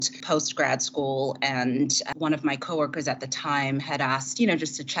post grad school. And one of my coworkers at the time had asked,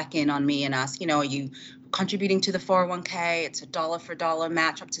 just to check in on me and ask, are you contributing to the 401k? It's a dollar for dollar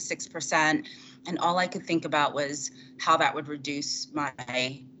match up to 6%. And all I could think about was how that would reduce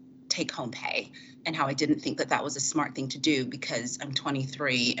my take home pay and how I didn't think that was a smart thing to do because I'm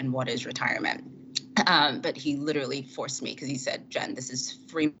 23 and what is retirement? But he literally forced me because he said, Jen, this is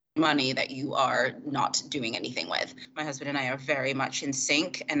free money that you are not doing anything with. My husband and I are very much in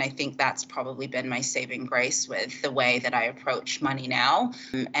sync. And I think that's probably been my saving grace with the way that I approach money now.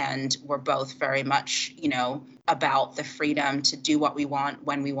 And we're both very much, about the freedom to do what we want,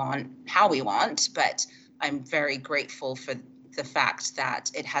 when we want, how we want. But I'm very grateful for the fact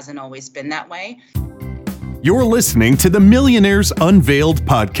that it hasn't always been that way. You're listening to the Millionaires Unveiled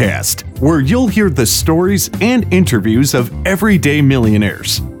podcast, where you'll hear the stories and interviews of everyday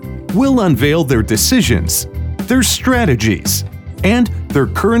millionaires. We'll unveil their decisions, their strategies, and their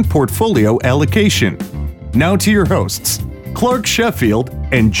current portfolio allocation. Now to your hosts, Clark Sheffield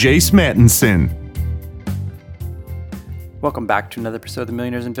and Jace Mattinson. Welcome back to another episode of the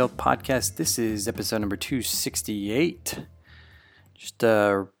Millionaires Unveiled podcast. This is episode number 268. Just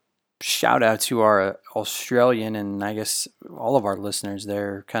a shout out to our Australian and I guess all of our listeners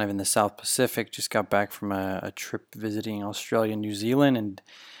there kind of in the South Pacific. Just got back from a trip visiting Australia and New Zealand, and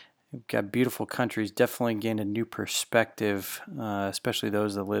we've got beautiful countries. Definitely gained a new perspective, especially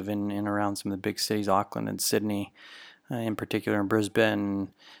those that live in and around some of the big cities, Auckland and Sydney, in particular, in Brisbane.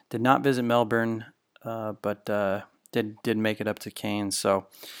 Did not visit Melbourne, but did make it up to Cairns. So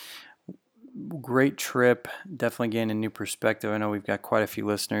great trip. Definitely gained a new perspective. I know we've got quite a few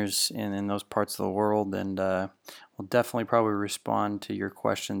listeners in those parts of the world, and we'll definitely probably respond to your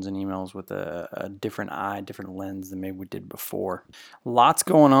questions and emails with a different eye, different lens than maybe we did before. Lots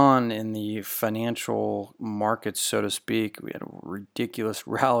going on in the financial markets, so to speak. We had a ridiculous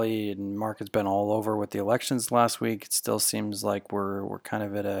rally, and markets been all over with the elections last week. It still seems like we're kind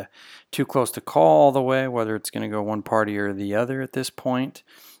of at a too close to call all the way, whether it's going to go one party or the other at this point.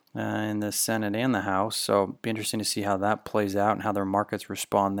 In the Senate and the House, so it'll be interesting to see how that plays out and how their markets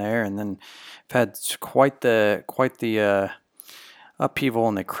respond there. And then we've had quite the upheaval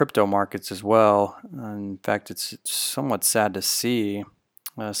in the crypto markets as well. In fact, it's somewhat sad to see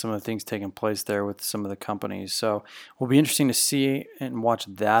some of the things taking place there with some of the companies. So it will be interesting to see and watch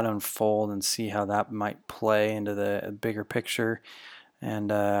that unfold and see how that might play into the bigger picture.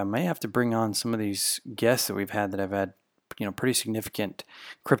 And I may have to bring on some of these guests that we've had that have had pretty significant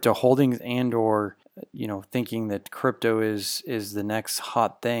crypto holdings and or thinking that crypto is the next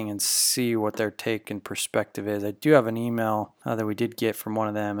hot thing, and see what their take and perspective is. I do have an email that we did get from one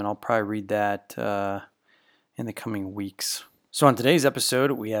of them, and I'll probably read that in the coming weeks. So on today's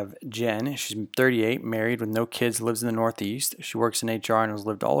episode, we have Jen. She's 38, married with no kids, lives in the Northeast. She works in HR and has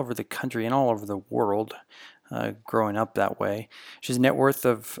lived all over the country and all over the world. Growing up that way. She has a net worth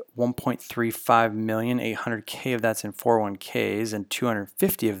of $1.35 million, $800K of that's in 401ks, and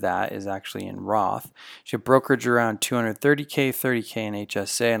 $250 of that is actually in Roth. She has brokerage around $230K, $30K in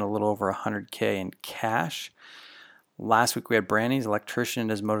HSA, and a little over $100K in cash. Last week we had Brandy, he's an electrician,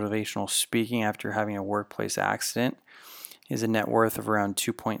 does motivational speaking after having a workplace accident. He has a net worth of around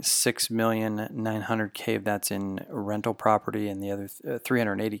 $2.6 million, $900K of that's in rental property, and the other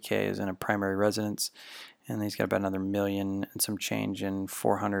 $380K is in a primary residence. And he's got about another $1 million and some change in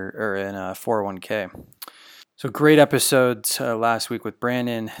 401k. So great episodes last week with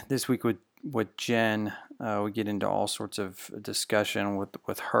Brandon. This week with Jen, we get into all sorts of discussion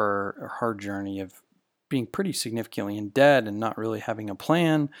with her journey of being pretty significantly in debt and not really having a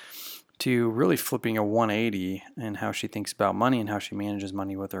plan, to really flipping a 180 and how she thinks about money and how she manages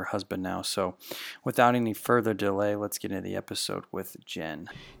money with her husband now. So without any further delay, let's get into the episode with Jen.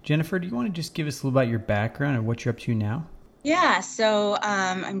 Jennifer, do you want to just give us a little about your background and what you're up to now? Yeah, so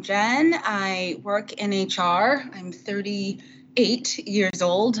I'm Jen. I work in HR. I'm 38 years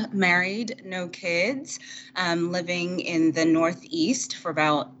old, married, no kids, living in the Northeast for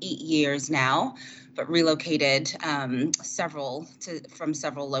about 8 years now, but relocated from several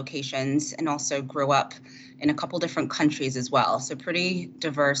locations, and also grew up in a couple different countries as well. So pretty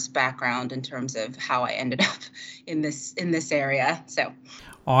diverse background in terms of how I ended up in this area. So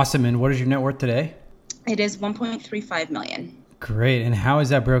awesome. And what is your net worth today? It is $1.35 million. Great. And how is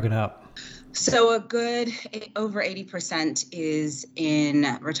that broken up? So a good over 80% is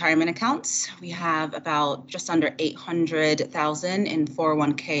in retirement accounts. We have about just under 800,000 in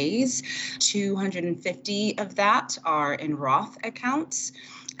 401ks. 250 of that are in Roth accounts.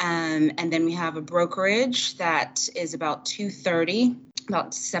 And then we have a brokerage that is about 230.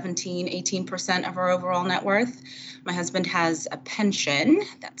 about 18% of our overall net worth. My husband has a pension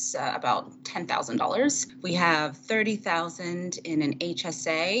that's about $10,000. We have $30,000 in an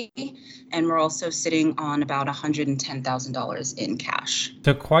HSA, and we're also sitting on about $110,000 in cash.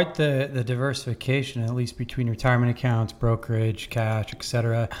 So quite the diversification, at least between retirement accounts, brokerage, cash,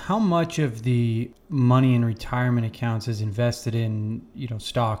 etc. How much of the money in retirement accounts is invested in,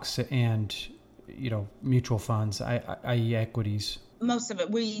 stocks and, mutual funds, i.e. equities? Most of it,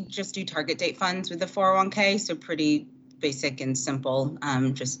 we just do target date funds with the 401k, so pretty basic and simple,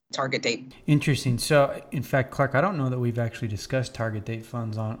 just target date. Interesting. So, in fact, Clark, I don't know that we've actually discussed target date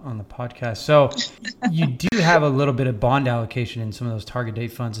funds on the podcast. So, you do have a little bit of bond allocation in some of those target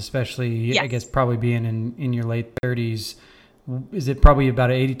date funds, especially, yes. I guess, probably being in your late 30s. Is it probably about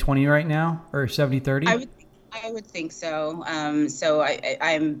 80-20 right now, or 70-30? I would think so. So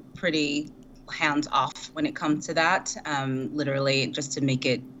I'm pretty hands off when it comes to that, literally just to make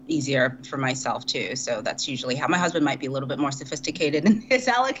it easier for myself too. So that's usually how my husband might be a little bit more sophisticated in his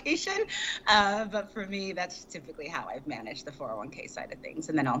allocation. But for me, that's typically how I've managed the 401k side of things.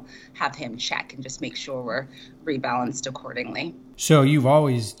 And then I'll have him check and just make sure we're rebalanced accordingly. So you've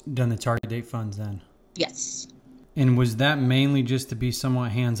always done the target date funds then? Yes. And was that mainly just to be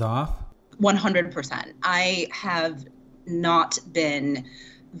somewhat hands off? 100%. I have not been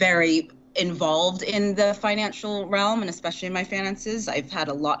very involved in the financial realm, and especially in my finances. I've had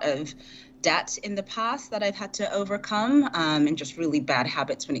a lot of debt in the past that I've had to overcome, and just really bad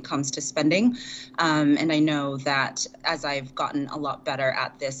habits when it comes to spending. And I know that as I've gotten a lot better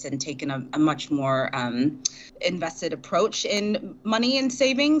at this and taken a much more invested approach in money and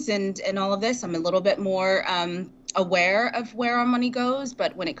savings and all of this, I'm a little bit more aware of where our money goes.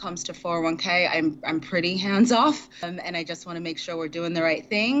 But when it comes to 401k, I'm pretty hands off, and I just want to make sure we're doing the right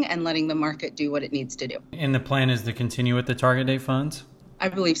thing and letting the market do what it needs to do. And the plan is to continue with the target date funds? I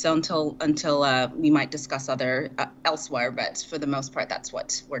believe so until we might discuss other elsewhere, but for the most part, that's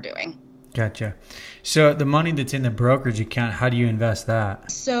what we're doing. Gotcha. So the money that's in the brokerage account, how do you invest that?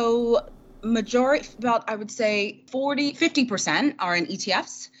 So majority, about I would say 50% are in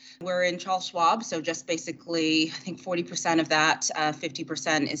ETFs. We're in Charles Schwab, so just basically, I think 40% of that,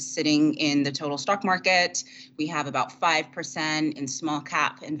 50% is sitting in the total stock market. We have about 5% in small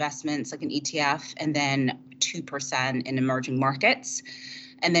cap investments, like an ETF, and then 2% in emerging markets.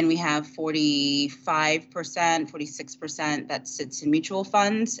 And then we have 45%, 46% that sits in mutual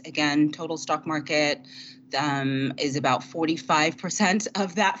funds. Again, total stock market is about 45%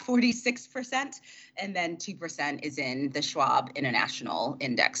 of that 46%. And then 2% is in the Schwab International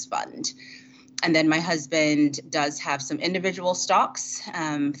Index Fund. And then my husband does have some individual stocks.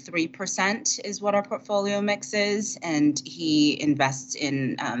 3% is what our portfolio mix is. And he invests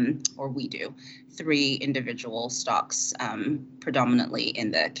in, or we do, 3 individual stocks, predominantly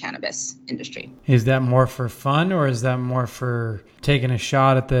in the cannabis industry. Is that more for fun, or is that more for taking a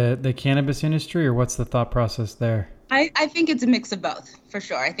shot at the cannabis industry, or what's the thought process there? I think it's a mix of both, for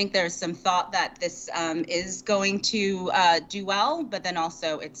sure. I think there's some thought that this is going to do well, but then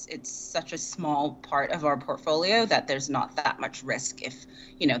also it's such a small part of our portfolio that there's not that much risk if,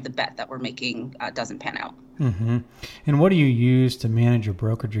 the bet that we're making doesn't pan out. Mm-hmm. And what do you use to manage your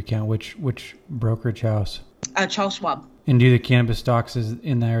brokerage account? Which brokerage house? Charles Schwab. And do the cannabis stocks is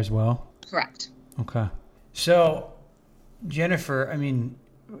in there as well? Correct. Okay. So, Jennifer,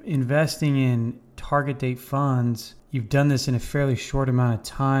 investing in target date funds, you've done this in a fairly short amount of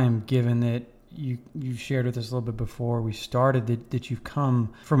time, given that you've shared with us a little bit before we started that you've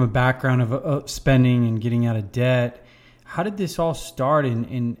come from a background of spending and getting out of debt. How did this all start,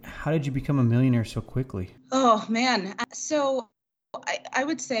 and how did you become a millionaire so quickly? Oh, man. So I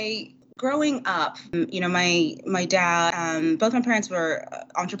would say growing up, my dad, both my parents were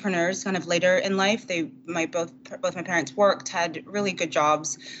entrepreneurs kind of later in life. Both my parents worked, had really good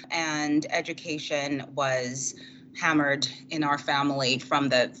jobs, and education was hammered in our family from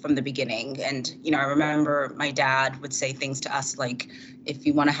the beginning. And, I remember my dad would say things to us like, if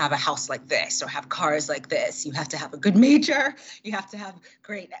you want to have a house like this or have cars like this, you have to have a good major, you have to have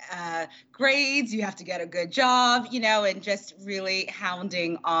great grades, you have to get a good job, and just really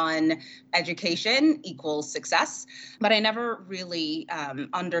hounding on education equals success. But I never really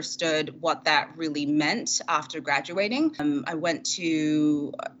understood what that really meant after graduating. I went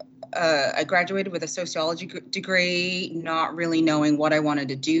to I graduated with a sociology degree, not really knowing what I wanted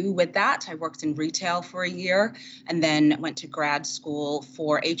to do with that. I worked in retail for a year and then went to grad school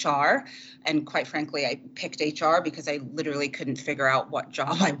for HR. And quite frankly, I picked HR because I literally couldn't figure out what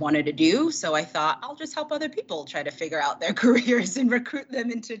job I wanted to do. So I thought I'll just help other people try to figure out their careers and recruit them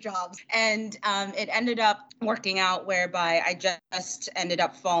into jobs. And it ended up working out whereby I just ended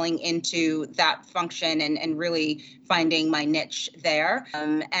up falling into that function and really finding my niche there.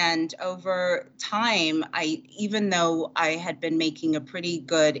 And over time, even though I had been making a pretty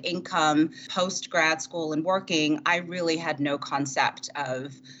good income post grad school and working, I really had no concept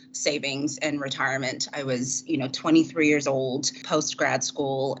of savings and retirement. I was, 23 years old post grad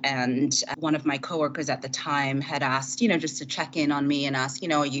school. And one of my coworkers at the time had asked, just to check in on me and ask,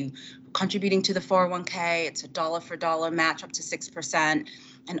 are you contributing to the 401k? It's a dollar for dollar match up to 6%.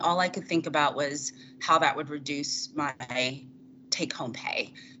 And all I could think about was how that would reduce my take home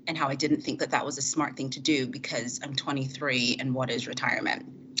pay and how I didn't think that was a smart thing to do because I'm 23 and what is retirement?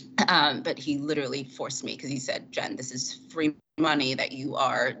 But he literally forced me because he said, Jen, this is free money that you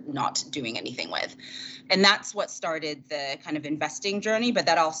are not doing anything with. And that's what started the kind of investing journey. But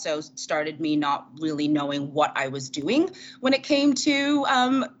that also started me not really knowing what I was doing when it came to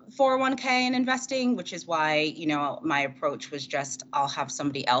 401k and investing, which is why, my approach was just I'll have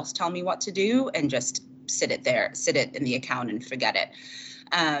somebody else tell me what to do and just sit it in the account and forget it.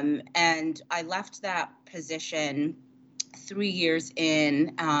 And I left that position 3 years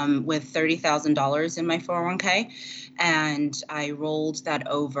in with $30,000 in my 401k, and I rolled that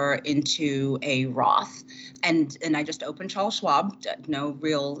over into a Roth, and I just opened Charles Schwab. No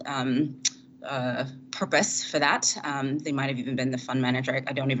real purpose for that. They might have even been the fund manager.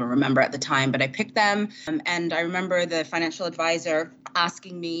 I don't even remember at the time, but I picked them. And I remember the financial advisor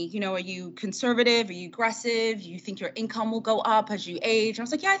asking me, are you conservative? Are you aggressive? You think your income will go up as you age? I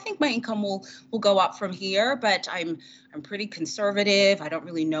was like, yeah, I think my income will go up from here, but I'm pretty conservative. I don't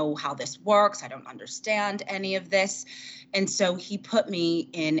really know how this works. I don't understand any of this. And so he put me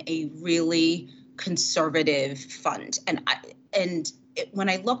in a really conservative fund. When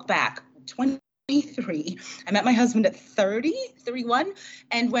I look back, 23, I met my husband at 31.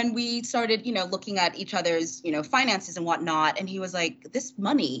 And when we started, looking at each other's, finances and whatnot, and he was like, this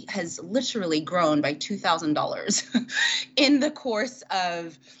money has literally grown by $2,000 in the course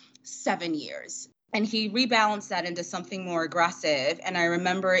of 7 years. And he rebalanced that into something more aggressive. And I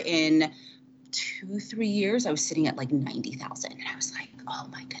remember in 2-3 years, I was sitting at like 90,000. And I was like, oh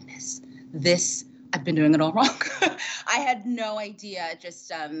my goodness, I've been doing it all wrong. I had no idea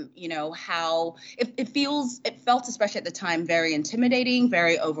just, how it felt, especially at the time, very intimidating,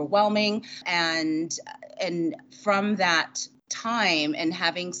 very overwhelming. And from that time and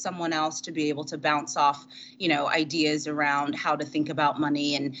having someone else to be able to bounce off, ideas around how to think about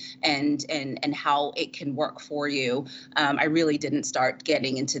money and how it can work for you. I really didn't start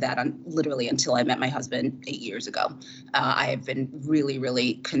getting into that literally until I met my husband 8 years ago. I have been really,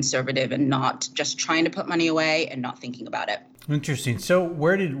 really conservative and not just trying to put money away and not thinking about it. Interesting. So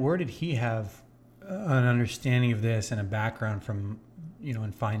where did he have an understanding of this and a background from,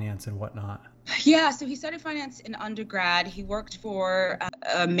 in finance and whatnot? Yeah, so he studied finance in undergrad. He worked for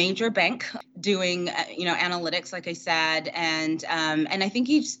a major bank doing, analytics, like I said, and I think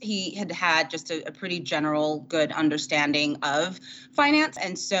he had just a pretty general good understanding of finance,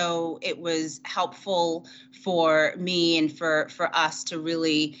 and so it was helpful for me and for us to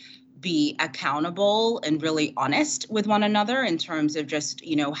really be accountable and really honest with one another in terms of just,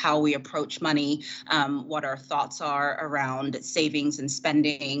 how we approach money, what our thoughts are around savings and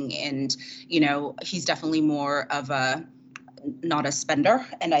spending. And, he's definitely more of not a spender.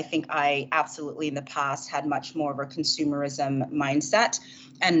 And I think I absolutely in the past had much more of a consumerism mindset,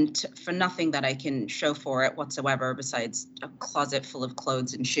 and for nothing that I can show for it whatsoever besides a closet full of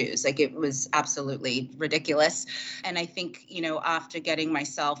clothes and shoes. Like, it was absolutely ridiculous. And I think, after getting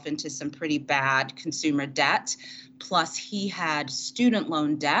myself into some pretty bad consumer debt, plus he had student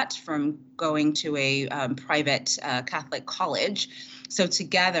loan debt from going to a private Catholic college. So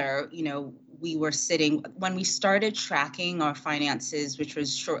together, we were sitting, when we started tracking our finances, which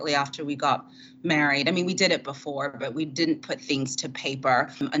was shortly after we got married. I mean, we did it before, but we didn't put things to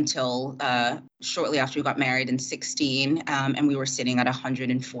paper until shortly after we got married in 2016. And we were sitting at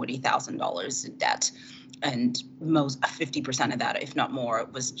 $140,000 in debt. And 50% of that, if not more,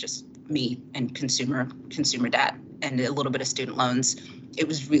 was just me and consumer debt and a little bit of student loans. It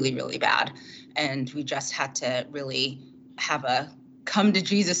was really, really bad. And we just had to really have a come to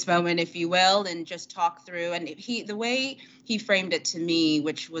Jesus moment, if you will, and just talk through. And the way he framed it to me,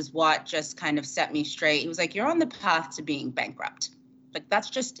 which was what just kind of set me straight, he was like, you're on the path to being bankrupt. Like, that's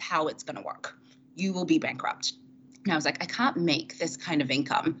just how it's going to work. You will be bankrupt. And I was like, I can't make this kind of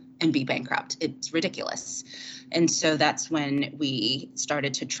income and be bankrupt. It's ridiculous. And so that's when we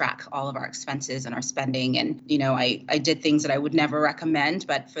started to track all of our expenses and our spending. And, I did things that I would never recommend,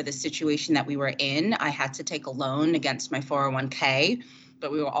 but for the situation that we were in, I had to take a loan against my 401k.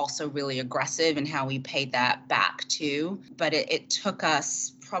 But we were also really aggressive in how we paid that back too. But it took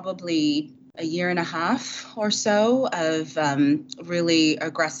us probably a year and a half or so of really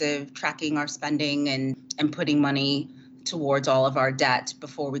aggressive tracking our spending and putting money towards all of our debt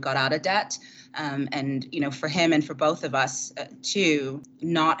before we got out of debt. And, for him and for both of us too,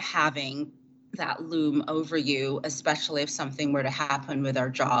 not having that loom over you, especially if something were to happen with our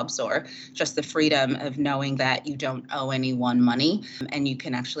jobs, or just the freedom of knowing that you don't owe anyone money and you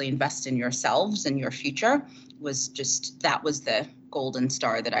can actually invest in yourselves and your future, that was the golden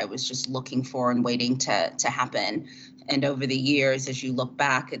star that I was just looking for and waiting to happen. And over the years, as you look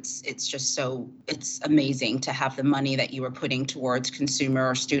back, it's amazing to have the money that you were putting towards consumer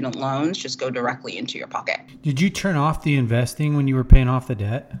or student loans just go directly into your pocket. Did you turn off the investing when you were paying off the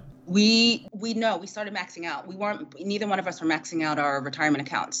debt? We started maxing out. Neither one of us were maxing out our retirement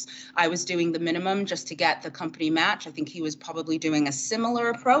accounts. I was doing the minimum just to get the company match. I think he was probably doing a similar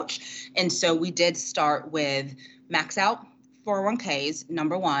approach. And so we did start with max out 401ks,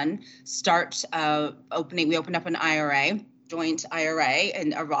 number one, we opened up an IRA, joint IRA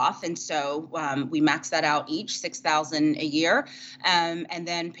and a Roth. And so we maxed that out each $6,000 a year, and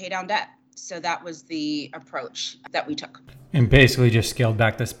then pay down debt. So that was the approach that we took. And basically just scaled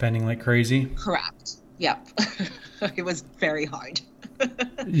back the spending like crazy? Correct. Yep. It was very hard.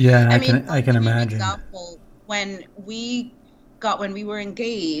 Yeah, I can imagine. For example, when we were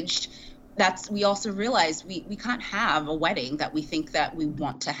engaged, we also realized we can't have a wedding that we think that we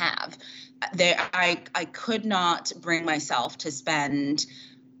want to have. I could not bring myself to spend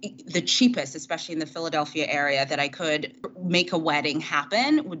the cheapest, especially in the Philadelphia area, that I could make a wedding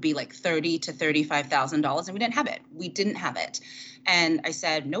happen would be like $30,000 to $35,000, and we didn't have it. And I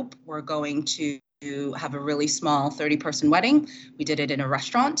said, nope, we're going to have a really small 30-person wedding. We did it in a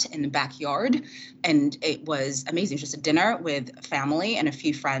restaurant in the backyard, and it was amazing. Just a dinner with family and a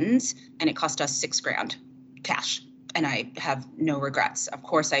few friends, and it cost us $6,000 cash. And I have no regrets. Of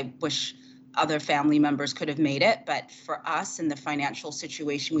course, I wish other family members could have made it, but for us in the financial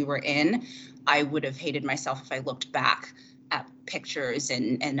situation we were in, I would have hated myself if I looked back at pictures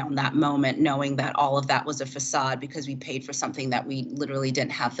and on that moment, knowing that all of that was a facade because we paid for something that we literally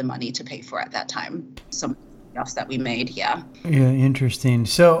didn't have the money to pay for at that time. Some else that we made. Yeah. Yeah. Interesting.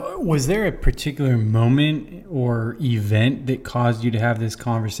 So was there a particular moment or event that caused you to have this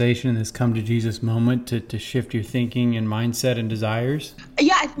conversation, this come to Jesus moment to shift your thinking and mindset and desires?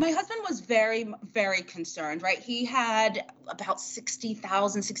 Yeah. My husband was very, very concerned, right? He had about $60,000,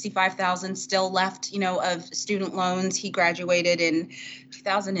 $65,000 still left, of student loans. He graduated in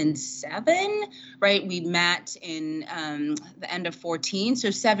 2007, right? We met in the end of 14. So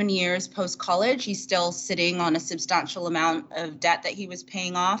 7 years post-college, he's still sitting on a substantial amount of debt that he was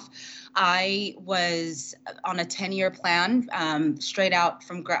paying off. I was on a 10-year plan, straight out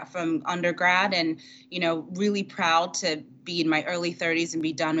from undergrad, and, really proud to be in my early 30s and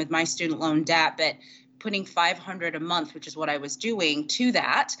be done with my student loan debt. But putting $500 a month, which is what I was doing, to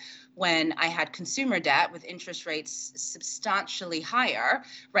that, when I had consumer debt with interest rates substantially higher,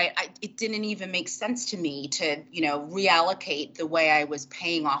 right? It didn't even make sense to me to, reallocate the way I was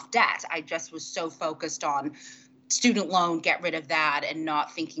paying off debt. I just was so focused on student loan, get rid of that, and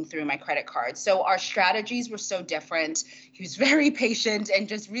not thinking through my credit card. So our strategies were so different. He was very patient and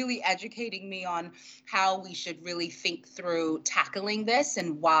just really educating me on how we should really think through tackling this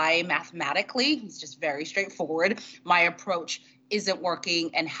and why mathematically. He's just very straightforward. My approach isn't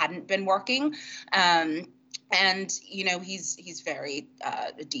working and hadn't been working. And, he's very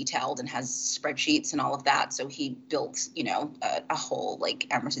detailed and has spreadsheets and all of that. So he built, a whole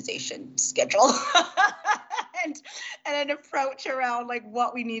amortization schedule and an approach around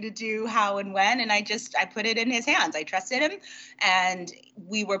what we need to do, how and when. And I put it in his hands. I trusted him, and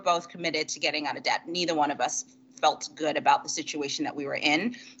we were both committed to getting out of debt. Neither one of us felt good about the situation that we were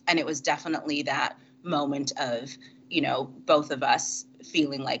in. And it was definitely that moment of, both of us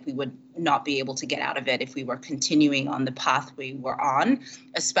feeling like we would not be able to get out of it if we were continuing on the path we were on,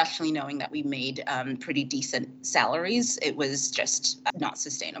 especially knowing that we made pretty decent salaries. It was just not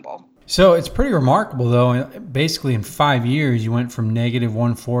sustainable. So it's pretty remarkable, though. Basically, in 5 years, you went from negative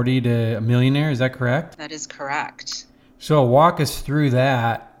 140 to a millionaire. Is that correct? That is correct. So walk us through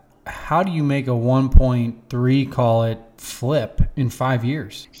that. How do you make a 1.3, call it, flip in 5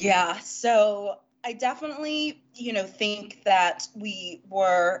 years? Yeah. So I definitely, think that we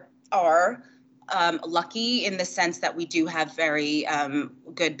are lucky in the sense that we do have very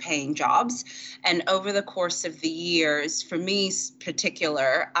good paying jobs. And over the course of the years, for me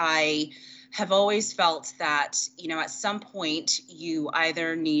particular, I have always felt that, at some point you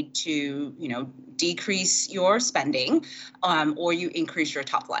either need to, decrease your spending or you increase your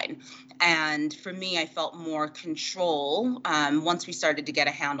top line. And for me, I felt more control once we started to get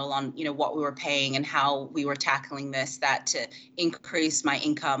a handle on, what we were paying and how we were tackling this, that to increase my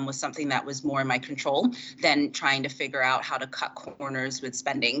income was something that was more in my control than trying to figure out how to cut corners with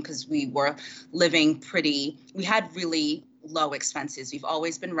spending, because we were we had really low expenses. We've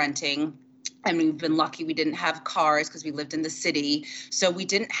always been renting. And we've been lucky we didn't have cars because we lived in the city. So we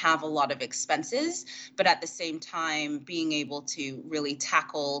didn't have a lot of expenses. But at the same time, being able to really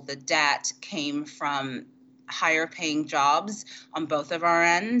tackle the debt came from higher paying jobs on both of our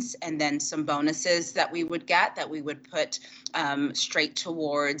ends, and then some bonuses that we would get that we would put straight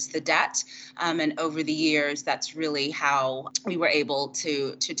towards the debt. And over the years, that's really how we were able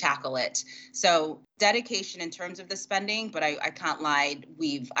to tackle it. So dedication in terms of the spending, but I can't lie,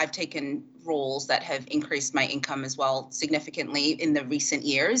 I've taken roles that have increased my income as well significantly in the recent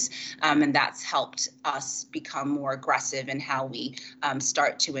years. And that's helped us become more aggressive in how we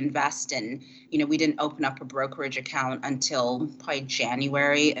start to invest. And, we didn't open up a brokerage account until probably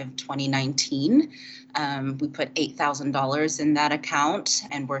January of 2019. We put $8,000 in that account,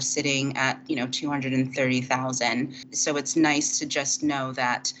 and we're sitting at, $230,000. So it's nice to just know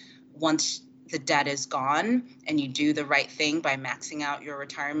that once the debt is gone and you do the right thing by maxing out your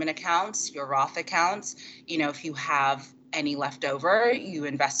retirement accounts, your Roth accounts, if you have any left over, you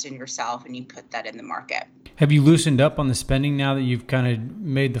invest in yourself and you put that in the market. Have you loosened up on the spending now that you've kind of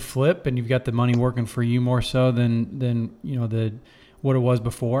made the flip and you've got the money working for you more so than what it was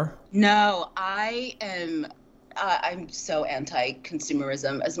before? No, I'm so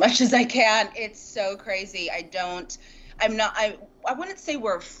anti-consumerism as much as I can. It's so crazy. I wouldn't say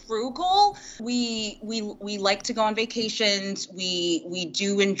we're frugal. We like to go on vacations. We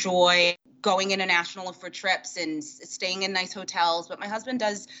do enjoy going international for trips and staying in nice hotels. But my husband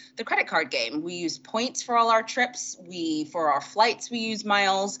does the credit card game. We use points for all our trips. For our flights, we use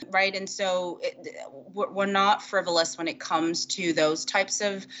miles, right? And so we're not frivolous when it comes to those types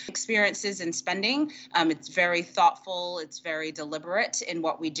of experiences and spending. It's very thoughtful. It's very deliberate in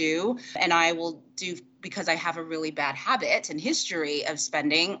what we do. And I will do, because I have a really bad habit and history of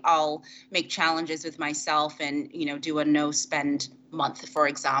spending, I'll make challenges with myself and, do a no spend month, for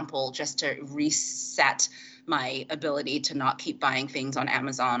example, just to reset my ability to not keep buying things on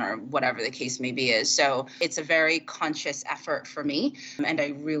Amazon or whatever the case may be is. So it's a very conscious effort for me. And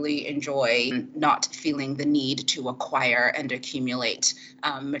I really enjoy not feeling the need to acquire and accumulate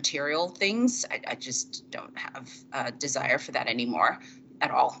material things. I just don't have a desire for that anymore at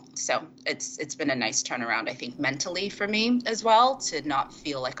all. So it's been a nice turnaround, I think, mentally for me as well, to not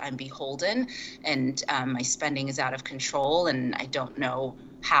feel like I'm beholden and my spending is out of control and I don't know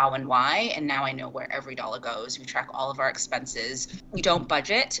how and why. And now I know where every dollar goes. We track all of our expenses. We don't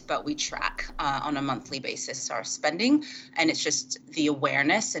budget, but we track on a monthly basis our spending. And it's just the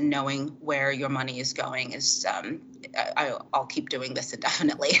awareness and knowing where your money is going is, I'll keep doing this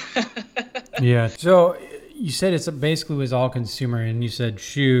indefinitely. Yeah. So you said it's basically was all consumer, and you said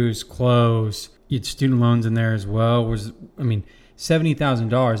shoes, clothes, you had student loans in there as well.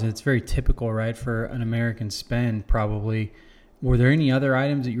 $70,000, and it's very typical, right, for an American spend probably. Were there any other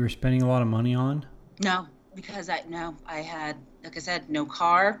items that you were spending a lot of money on? No, because I had, like I said, no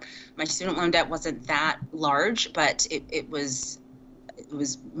car. My student loan debt wasn't that large, but it was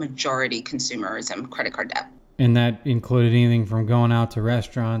majority consumerism, credit card debt. And that included anything from going out to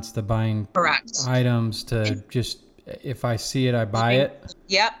restaurants to buying Correct. items to just, if I see it, I buy it?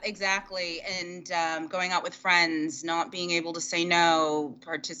 Yep, exactly. And going out with friends, not being able to say no,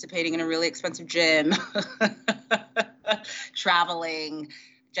 participating in a really expensive gym, traveling,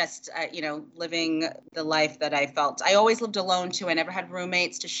 just, living the life that I felt. I always lived alone too. I never had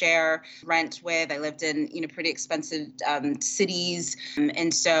roommates to share rent with. I lived in, pretty expensive cities.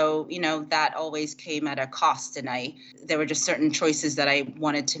 And so, that always came at a cost. And there were just certain choices that I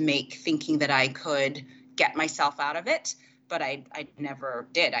wanted to make, thinking that I could get myself out of it. But I never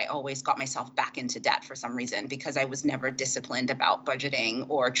did. I always got myself back into debt for some reason, because I was never disciplined about budgeting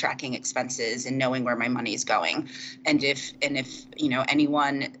or tracking expenses and knowing where my money is going. And if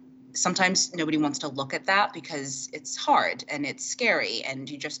anyone, sometimes nobody wants to look at that because it's hard and it's scary and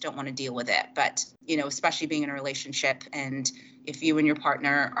you just don't want to deal with it. But, especially being in a relationship, and if you and your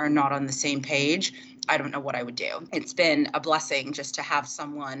partner are not on the same page, I don't know what I would do. It's been a blessing just to have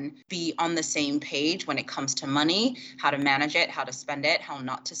someone be on the same page when it comes to money, how to manage it, how to spend it, how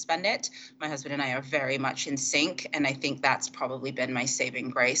not to spend it. My husband and I are very much in sync. And I think that's probably been my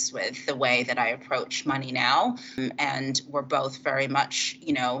saving grace with the way that I approach money now. And we're both very much,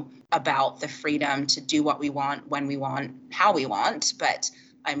 about the freedom to do what we want, when we want, how we want. But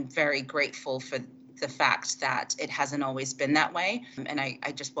I'm very grateful for the fact that it hasn't always been that way. And I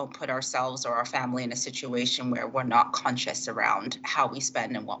just won't put ourselves or our family in a situation where we're not conscious around how we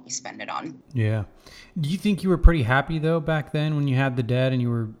spend and what we spend it on. Yeah. Do you think you were pretty happy though back then when you had the debt and you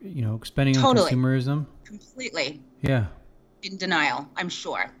were, spending on consumerism? Completely. Yeah. In denial, I'm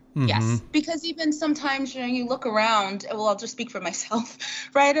sure. Mm-hmm. Yes. Because even sometimes, you look around, well, I'll just speak for myself,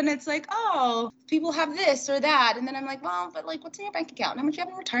 right? And it's like, oh, people have this or that. And then I'm like, well, but like, what's in your bank account? How much you have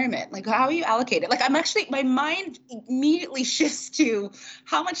in retirement? Like, how are you allocated? Like, my mind immediately shifts to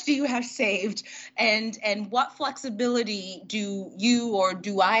how much do you have saved and what flexibility do you or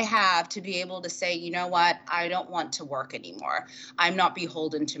do I have to be able to say, you know what, I don't want to work anymore. I'm not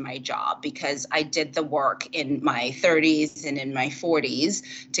beholden to my job because I did the work in my 30s and in my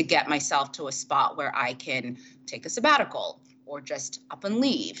 40s to get myself to a spot where I can take a sabbatical or just up and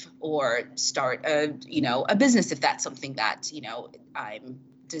leave or start a business if that's something that, I'm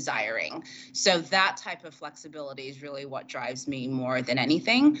desiring. So that type of flexibility is really what drives me more than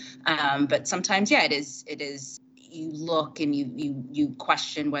anything. But sometimes, it is. You look and you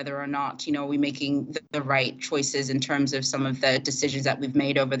question whether or not, are we making the right choices in terms of some of the decisions that we've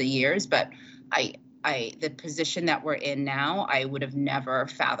made over the years. But the position that we're in now, I would have never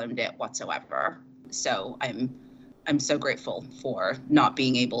fathomed it whatsoever. So I'm so grateful for not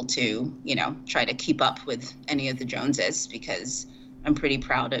being able to, try to keep up with any of the Joneses, because I'm pretty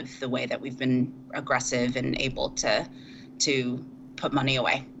proud of the way that we've been aggressive and able to put money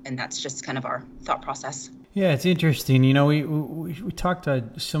away. And that's just kind of our thought process. Yeah, it's interesting. We talked to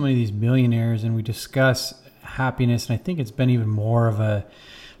so many of these millionaires and we discuss happiness. And I think it's been even more of a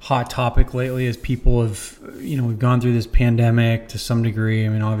hot topic lately as people have, we've gone through this pandemic to some degree. I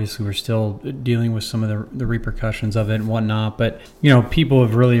mean, obviously we're still dealing with some of the repercussions of it and whatnot, but, people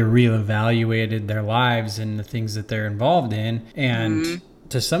have really reevaluated their lives and the things that they're involved in. And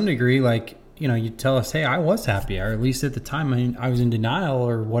to some degree, like, you tell us, hey, I was happy, or at least at the time I was in denial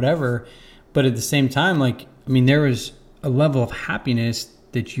or whatever. But at the same time, there was a level of happiness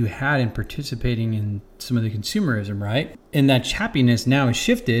that you had in participating in some of the consumerism, right? And that happiness now is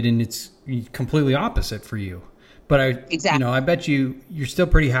shifted and it's completely opposite for you. But I bet you're still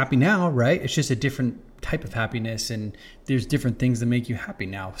pretty happy now, right? It's just a different type of happiness and there's different things that make you happy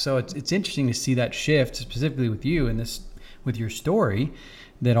now. So it's interesting to see that shift specifically with you and this, with your story,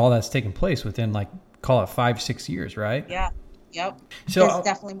 that all that's taken place within call it 5-6 years, right? Yeah. Yep. So there's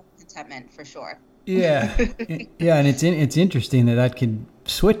definitely more contentment for sure. Yeah. Yeah. And it's interesting that can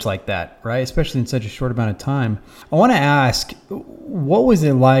switch like that, right? Especially in such a short amount of time. I want to ask, what was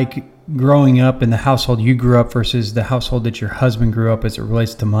it like growing up in the household you grew up versus the household that your husband grew up as it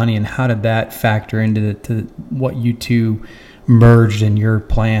relates to money? And how did that factor into to what you two merged in your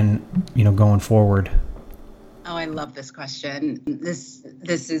plan, going forward? Oh, I love this question. This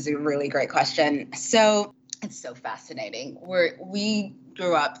is a really great question. So it's so fascinating. We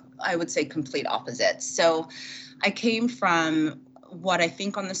grew up, I would say, complete opposites. So I came from what I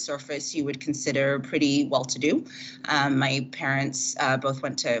think on the surface you would consider pretty well-to-do. My parents both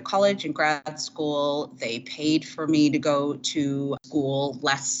went to college and grad school. They paid for me to go to school,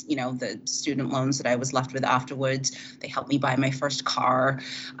 less, the student loans that I was left with afterwards. They helped me buy my first car.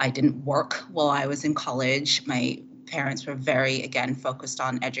 I didn't work while I was in college. My parents were very, again, focused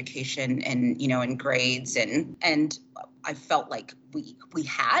on education and, and grades and I felt like we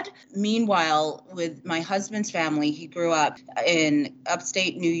had. Meanwhile, with my husband's family, he grew up in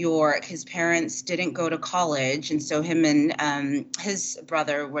upstate New York. His parents didn't go to college. And so him and his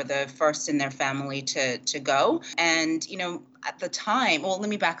brother were the first in their family to go. And, at the time, well,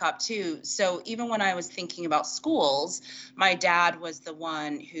 let me back up too. So even when I was thinking about schools, my dad was the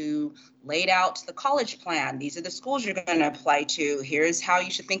one who laid out the college plan. These are the schools you're going to apply to. Here's how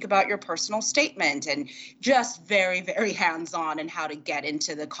you should think about your personal statement, and just very, very hands-on in how to get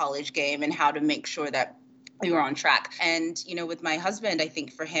into the college game and how to make sure that we were on track. And, with my husband, I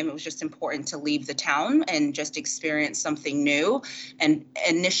think for him, it was just important to leave the town and just experience something new. And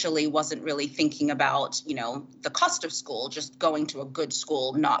initially wasn't really thinking about, the cost of school, just going to a good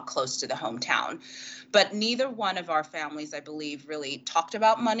school, not close to the hometown. But neither one of our families, I believe, really talked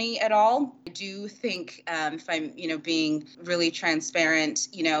about money at all. I do think if I'm, being really transparent,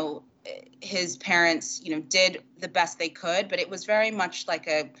 his parents, did the best they could, but it was very much like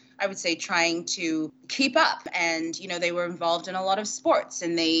I would say, trying to keep up. And, they were involved in a lot of sports,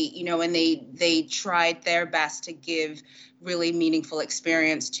 and they tried their best to give really meaningful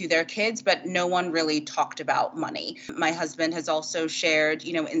experience to their kids, but no one really talked about money. My husband has also shared,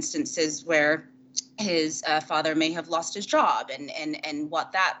 instances where his father may have lost his job and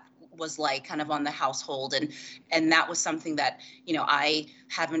what that was like kind of on the household. And that was something that, I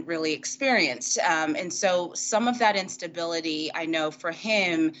haven't really experienced. And so some of that instability, I know for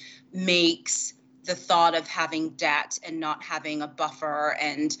him, makes the thought of having debt and not having a buffer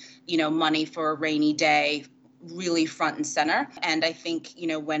and, money for a rainy day really front and center. And I think,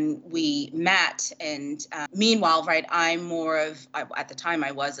 when we met and meanwhile, right, I'm more of, at the time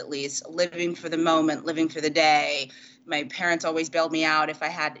I was at least, living for the moment, living for the day. My parents always bailed me out if I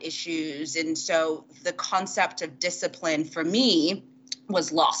had issues. And so the concept of discipline for me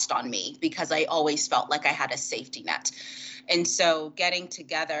was lost on me because I always felt like I had a safety net. And so getting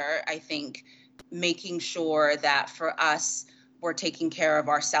together, I think, making sure that for us, we're taking care of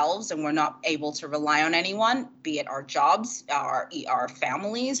ourselves and we're not able to rely on anyone, be it our jobs, our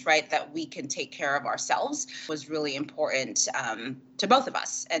families, right, that we can take care of ourselves was really important to both of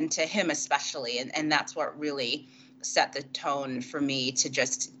us and to him especially. And that's what really set the tone for me to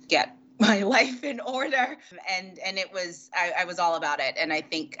just get my life in order. And it was, I was all about it. And I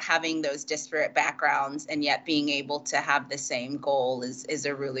think having those disparate backgrounds and yet being able to have the same goal is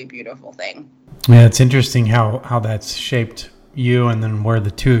a really beautiful thing. Yeah, it's interesting how that's shaped you and then where the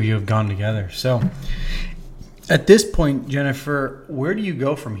two of you have gone together. So at this point, Jennifer, where do you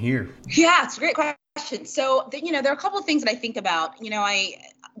go from here? Yeah, it's a great question. So, there are a couple of things that I think about.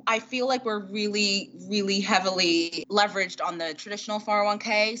 I feel like we're really, really heavily leveraged on the traditional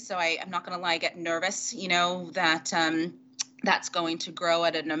 401k. So I'm not going to lie, I get nervous, that that's going to grow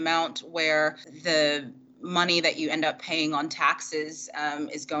at an amount where the money that you end up paying on taxes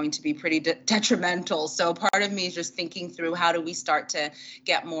is going to be pretty detrimental. So part of me is just thinking through how do we start to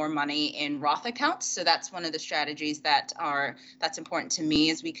get more money in Roth accounts. So that's one of the strategies that's important to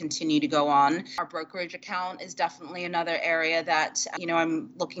me as we continue to go on. Our brokerage account is definitely another area that, I'm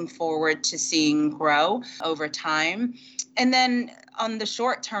looking forward to seeing grow over time. And then on the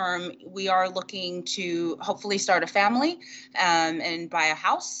short term, we are looking to hopefully start a family and buy a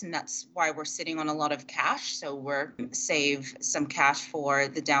house. And that's why we're sitting on a lot of cash. So we're save some cash for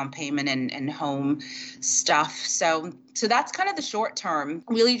the down payment and home stuff. So that's kind of the short term,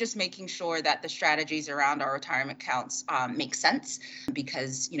 really just making sure that the strategies around our retirement accounts make sense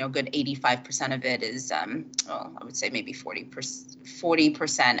because, good 85% of it is, I would say maybe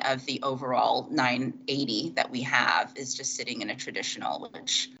 40% of the overall 980 that we have is just sitting in a traditional,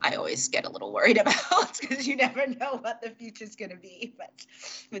 which I always get a little worried about because you never know what the future's going to be, but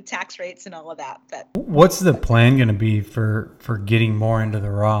with tax rates and all of that. But what's the plan going to be for getting more into the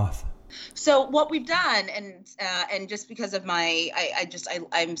Roth? So what we've done, and just because of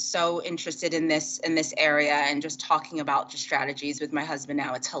I'm so interested in this area and just talking about just strategies with my husband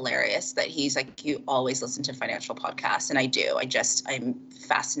now, it's hilarious that he's like, you always listen to financial podcasts, and I do. I'm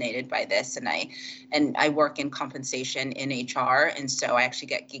fascinated by this, and I work in compensation in HR, and so I actually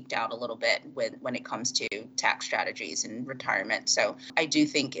get geeked out a little bit when it comes to tax strategies and retirement. So I do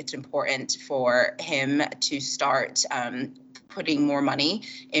think it's important for him to start putting more money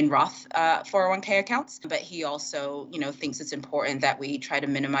in Roth 401k accounts. But he also, thinks it's important that we try to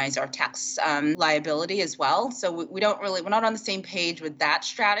minimize our tax liability as well. So we're not on the same page with that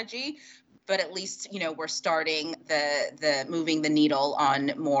strategy, but at least, we're starting the moving the needle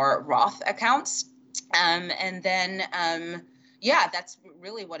on more Roth accounts. And then, that's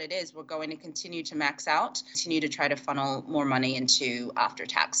really what it is. We're going to continue to max out, continue to try to funnel more money into after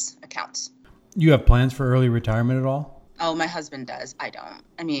tax accounts. You have plans for early retirement at all? Oh, my husband does. I don't.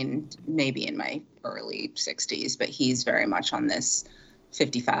 I mean, maybe in my early 60s, but he's very much on this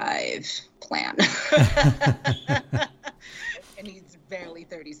 55 plan. And he's barely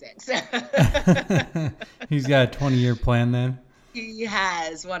 36. He's got a 20-year plan then? He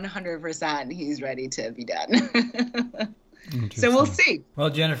has 100%. He's ready to be done. So we'll see.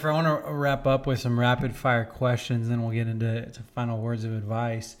 Well, Jennifer, I want to wrap up with some rapid fire questions, then we'll get into final words of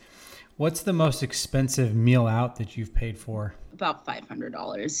advice. What's the most expensive meal out that you've paid for? About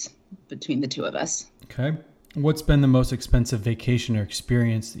 $500 between the two of us. Okay. What's been the most expensive vacation or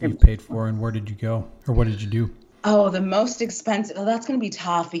experience that you've paid for, and where did you go, or what did you do? Oh, the most expensive. Well, that's going to be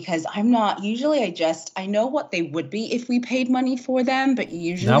tough because I know what they would be if we paid money for them, but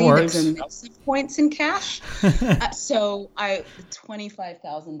usually there's a mix of points in cash. So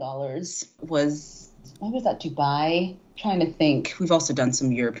 $25,000 was, what was that, Dubai trying to think. We've also done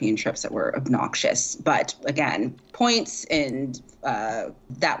some European trips that were obnoxious, but again, points, and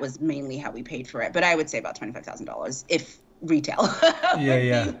that was mainly how we paid for it. But I would say about $25,000 if retail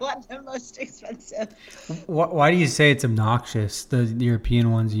Yeah. be one of the most expensive. Why do you say it's obnoxious, the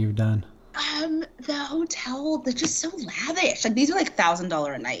European ones you've done? The hotel, they're just so lavish. Like, these are like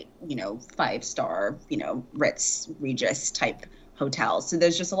 $1,000 a night, 5-star, Ritz Regis type hotels. So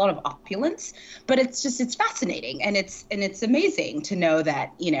there's just a lot of opulence, but it's fascinating. And it's amazing to know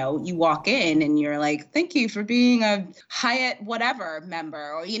that, you walk in and you're like, thank you for being a Hyatt whatever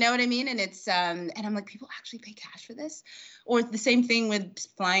member, or you know what I mean? And it's, and I'm like, people actually pay cash for this? Or the same thing with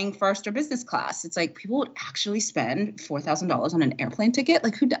flying first or business class. It's like people would actually spend $4,000 on an airplane ticket.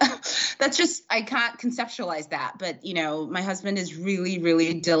 Like, who does? That's just, I can't conceptualize that. But, my husband is really,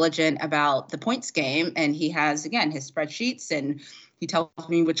 really diligent about the points game. And he has, again, his spreadsheets, and he tells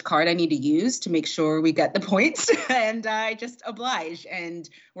me which card I need to use to make sure we get the points. And I just oblige. And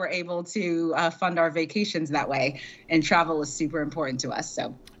we're able to fund our vacations that way. And travel is super important to us.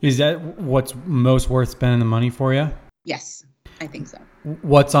 So, is that what's most worth spending the money for you? Yes, I think so.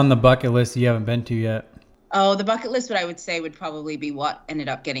 What's on the bucket list that you haven't been to yet? Oh, the bucket list, what I would say would probably be what ended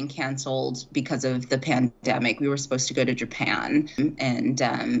up getting canceled because of the pandemic. We were supposed to go to Japan, and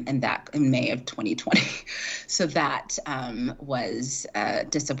that in May of 2020. So that was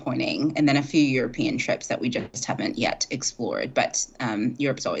disappointing. And then a few European trips that we just haven't yet explored. But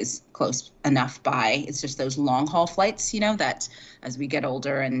Europe's always close enough by. It's just those long haul flights, that as we get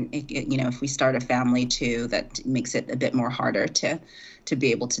older and, if we start a family too, that makes it a bit more harder to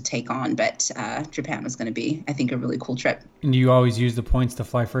be able to take on. But Japan was going to be, I think, a really cool trip. And do you always use the points to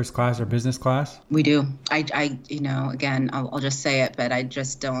fly first class or business class? We do. I again, I'll just say it, but I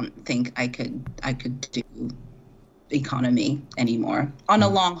just don't think I could do economy anymore on a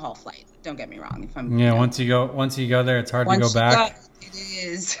long haul flight. Don't get me wrong. If I'm once you go there, it's hard to go back. It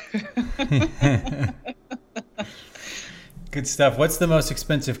is. Good stuff. What's the most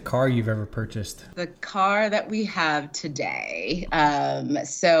expensive car you've ever purchased? The car that we have today.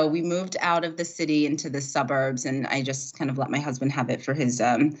 So we moved out of the city into the suburbs, and I just kind of let my husband have it for his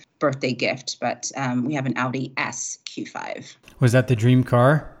birthday gift. But we have an Audi S Q5. Was that the dream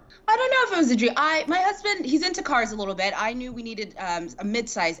car? I don't know if it was a dream. My husband, he's into cars a little bit. I knew we needed a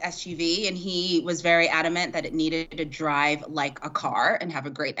mid-size SUV, and he was very adamant that it needed to drive like a car and have a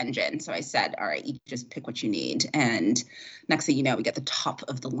great engine. So I said, all right, you just pick what you need. And next thing you know, we get the top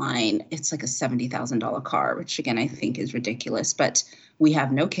of the line. It's like a $70,000 car, which again, I think is ridiculous. But we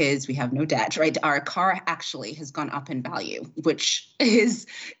have no kids. We have no debt, right? Our car actually has gone up in value, which is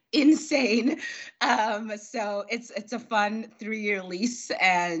insane. So it's a fun 3-year lease,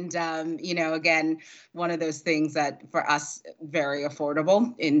 and again, one of those things that for us very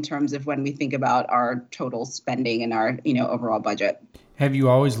affordable in terms of when we think about our total spending and our overall budget. Have you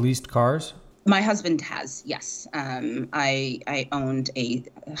always leased cars? My husband has, yes. I owned a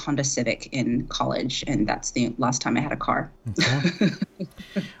Honda Civic in college, and that's the last time I had a car. Okay.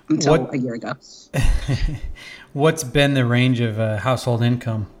 Until a year ago. What's been the range of household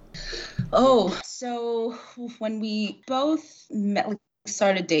income? Oh, so when we both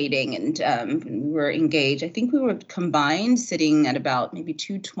started dating and we were engaged, I think we were combined sitting at about maybe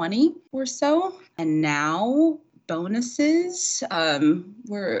 220 or so. And now bonuses,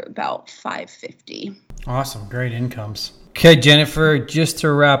 we're about 550. Awesome. Great incomes. Okay, Jennifer, just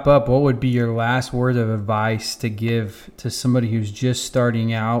to wrap up, what would be your last word of advice to give to somebody who's just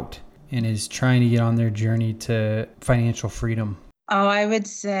starting out and is trying to get on their journey to financial freedom? Oh, I would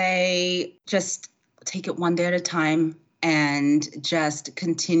say just take it one day at a time and just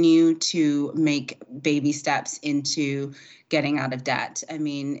continue to make baby steps into getting out of debt. I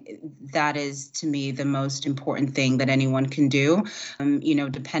mean, that is to me the most important thing that anyone can do.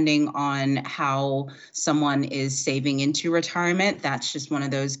 Depending on how someone is saving into retirement, that's just one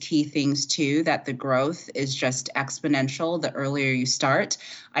of those key things too, that the growth is just exponential the earlier you start.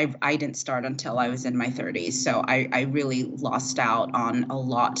 I didn't start until I was in my 30s. So I really lost out on a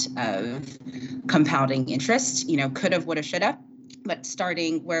lot of compounding interest, could have, would have, should have. But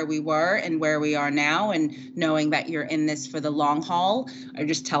starting where we were and where we are now, and knowing that you're in this for the long haul, I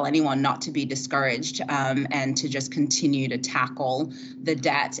just tell anyone not to be discouraged and to just continue to tackle the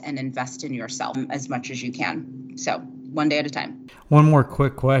debt and invest in yourself as much as you can. So one day at a time. One more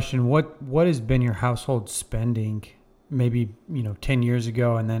quick question. What has been your household spending maybe, 10 years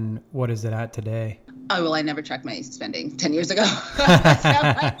ago, and then what is it at today? Oh, well, I never tracked my spending 10 years ago. So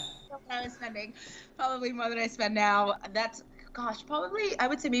I was spending probably more than I spend now. That's gosh, probably, I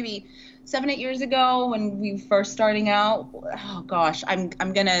would say maybe 7-8 years ago when we first starting out. Oh gosh, I'm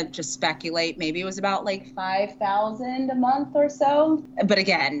gonna just speculate. Maybe it was about like 5,000 a month or so. But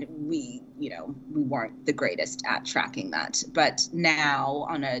again, we weren't the greatest at tracking that. But now,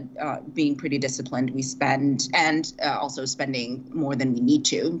 on being pretty disciplined, we spend, and also spending more than we need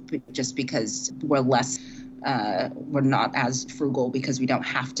to, just because we're not as frugal because we don't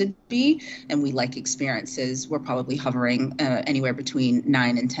have to be, and we like experiences. We're probably hovering anywhere between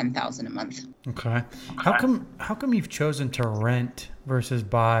 9,000 and 10,000 a month. Okay. How come you've chosen to rent versus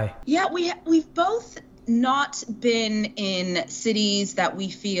buy? Yeah, we've both not been in cities that we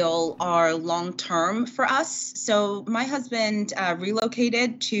feel are long-term for us. So my husband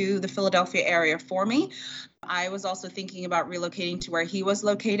relocated to the Philadelphia area for me. I was also thinking about relocating to where he was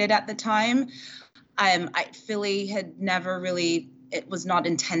located at the time. Philly had never really, it was not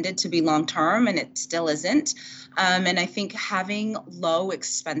intended to be long-term, and it still isn't. And I think having low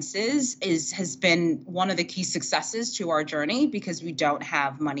expenses has been one of the key successes to our journey, because we don't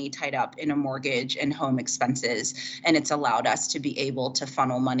have money tied up in a mortgage and home expenses. And it's allowed us to be able to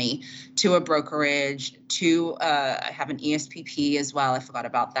funnel money to a brokerage, I have an ESPP as well. I forgot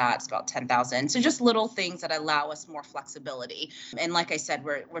about that. It's about 10,000. So just little things that allow us more flexibility. And like I said,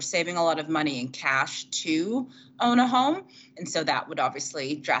 we're saving a lot of money in cash to own a home. And so that would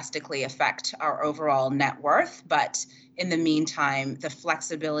obviously drastically affect our overall net worth. But in the meantime, the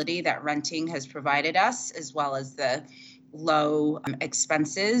flexibility that renting has provided us, as well as the low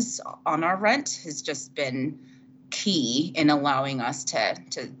expenses on our rent, has just been key in allowing us to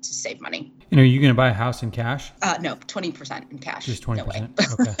save money. And are you going to buy a house in cash? No, 20% in cash. Just 20%? No way.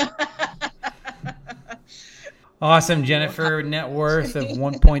 Okay. Awesome, Jennifer. Net worth of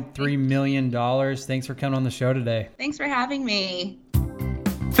 $1.3 million. Thanks for coming on the show today. Thanks for having me.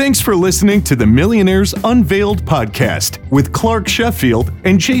 Thanks for listening to the Millionaires Unveiled podcast with Clark Sheffield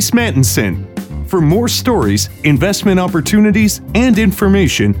and Chase Mattinson. For more stories, investment opportunities, and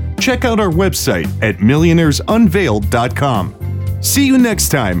information, check out our website at millionairesunveiled.com. See you next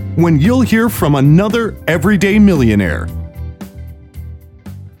time when you'll hear from another everyday millionaire.